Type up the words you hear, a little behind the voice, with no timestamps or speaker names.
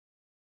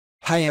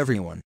Hi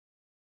everyone.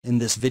 In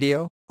this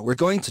video, we're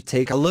going to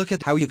take a look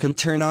at how you can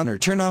turn on or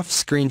turn off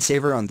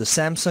screensaver on the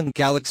Samsung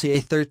Galaxy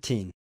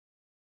A13.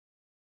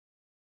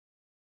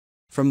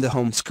 From the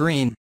home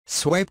screen,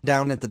 swipe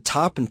down at the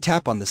top and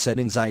tap on the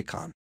settings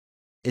icon.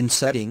 In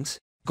settings,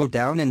 go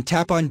down and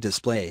tap on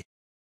display.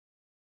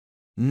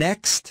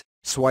 Next,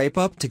 swipe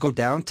up to go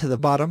down to the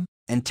bottom,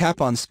 and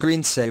tap on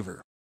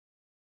screensaver.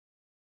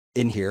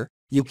 In here,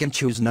 you can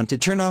choose none to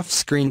turn off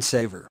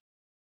screensaver.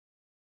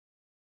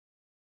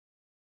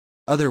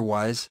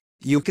 Otherwise,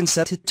 you can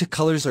set it to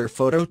colors or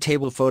photo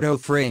table photo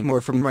frame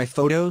or from My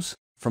Photos,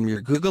 from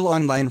your Google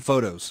Online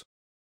Photos.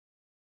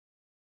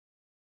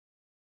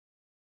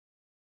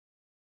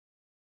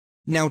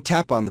 Now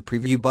tap on the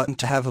preview button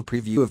to have a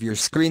preview of your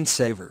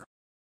screensaver.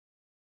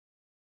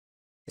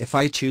 If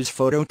I choose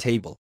photo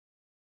table.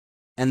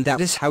 And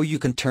that is how you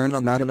can turn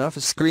on and off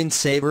a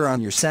screensaver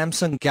on your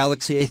Samsung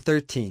Galaxy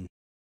A13.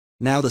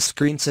 Now the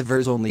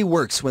screensaver only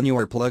works when you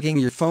are plugging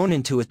your phone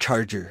into a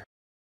charger.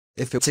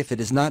 If it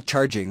is not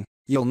charging,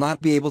 you'll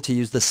not be able to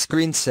use the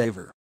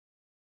screensaver.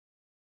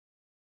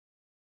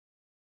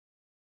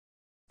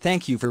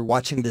 Thank you for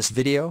watching this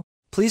video.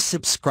 Please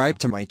subscribe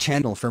to my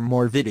channel for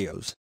more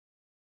videos.